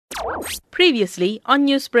Previously on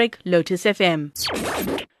Newsbreak, Lotus FM.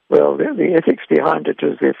 Well, the ethics behind it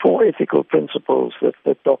is there are 4 ethical principles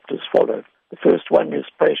that doctors follow. The first one is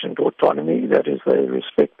patient autonomy. That is, they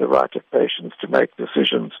respect the right of patients to make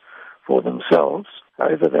decisions for themselves.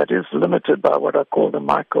 However, that is limited by what I call the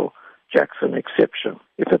Michael Jackson exception.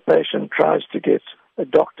 If a patient tries to get a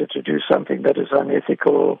doctor to do something that is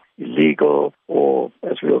unethical, illegal, or,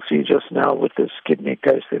 as we'll see just now with this kidney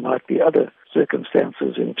case, there might be other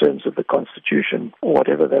circumstances in terms of the Constitution or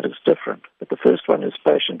whatever that is different. But the first one is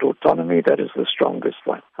patient autonomy. That is the strongest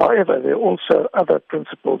one. However, there are also other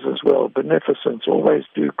principles as well. Beneficence, always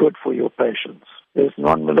do good for your patients. There's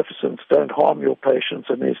non-maleficence, don't harm your patients,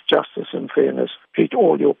 and there's justice and fairness, treat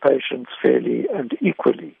all your patients fairly and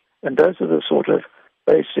equally. And those are the sort of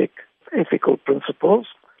basic ethical principles.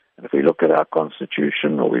 And if we look at our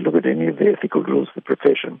Constitution or we look at any of the ethical rules of the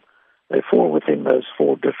profession, they fall within those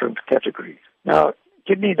 4 different categories. Now,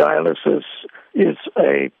 kidney dialysis is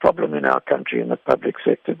a problem in our country in the public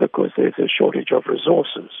sector because there's a shortage of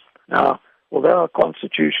resources. Now, although our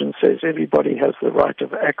Constitution says everybody has the right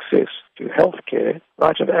of access to health care,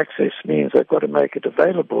 right of access means they've got to make it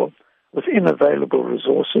available within available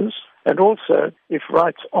resources. And also, if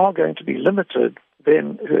rights are going to be limited,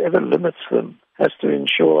 then whoever limits them has to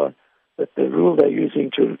ensure that the rule they're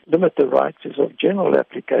using to limit the rights is of general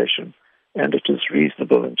application and it is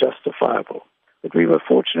reasonable and justifiable. But we were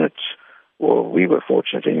fortunate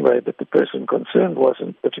anyway, that the person concerned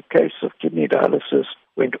wasn't, but a case of kidney dialysis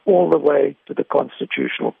went all the way to the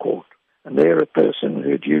Constitutional Court. And there a person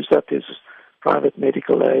who had used up his private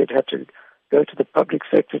medical aid had to go to the public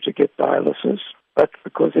sector to get dialysis. But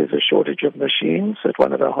because there's a shortage of machines at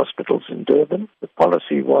one of our hospitals in Durban, the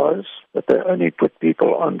policy was that they only put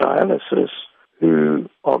people on dialysis who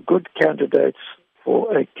are good candidates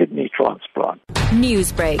for a kidney transplant.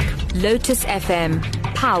 Newsbreak, Lotus FM,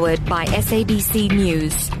 powered by SABC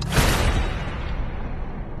News.